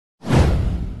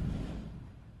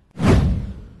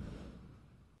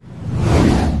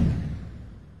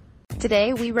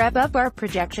Today we wrap up our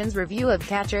projections review of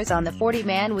catchers on the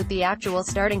 40-man with the actual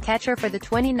starting catcher for the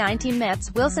 2019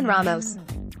 Mets, Wilson Ramos.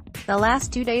 The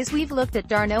last 2 days we've looked at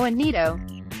d'Arnaud and Nido.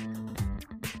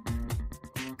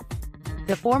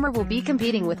 The former will be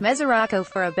competing with Mesoraco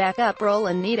for a backup role,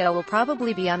 and Nido will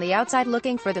probably be on the outside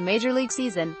looking for the major league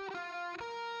season.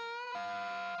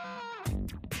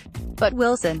 But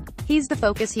Wilson, he's the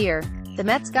focus here. The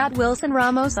Mets got Wilson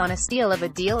Ramos on a steal of a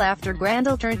deal after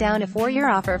Grandal turned down a 4-year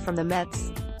offer from the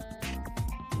Mets.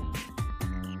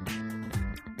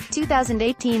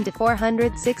 2018 to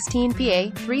 416 PA,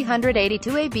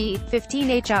 382 AB, 15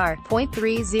 HR,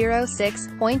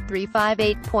 .306,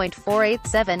 .358,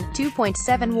 .487,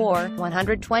 2.7 WAR,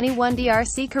 121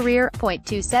 DRC career,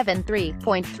 .273,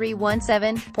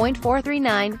 .317,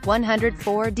 .439,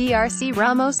 104 DRC.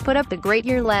 Ramos put up a great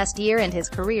year last year and his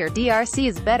career DRC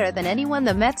is better than anyone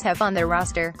the Mets have on their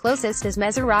roster, closest is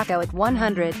Mesoraco at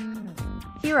 100.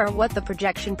 Here are what the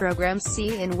projection programs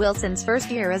see in Wilson's first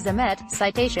year as a Met.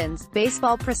 Citations: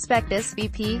 Baseball Prospectus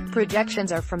BP.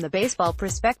 Projections are from the Baseball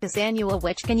Prospectus Annual,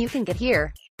 which you can get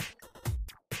here.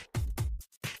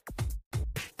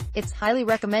 It's highly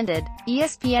recommended.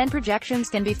 ESPN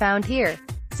projections can be found here.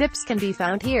 Zips can be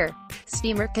found here.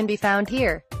 Steamer can be found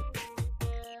here.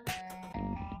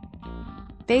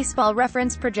 Baseball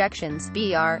Reference projections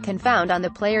 (BR) can found on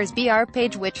the player's BR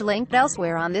page, which linked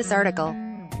elsewhere on this article.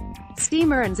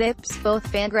 Steamer and Zips,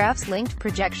 both Fangraphs linked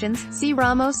projections, see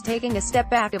Ramos taking a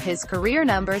step back of his career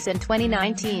numbers in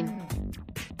 2019.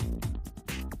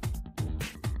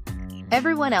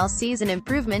 Everyone else sees an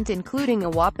improvement, including a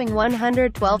whopping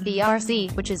 112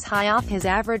 DRC, which is high off his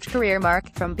average career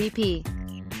mark, from BP.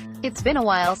 It's been a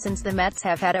while since the Mets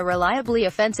have had a reliably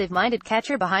offensive-minded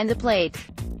catcher behind the plate.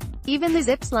 Even the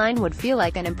Zips line would feel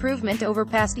like an improvement over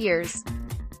past years.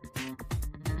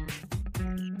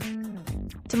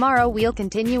 Tomorrow we'll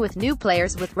continue with new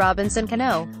players with Robinson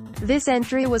Cano. This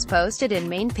entry was posted in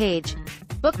main page.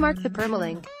 Bookmark the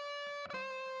permalink.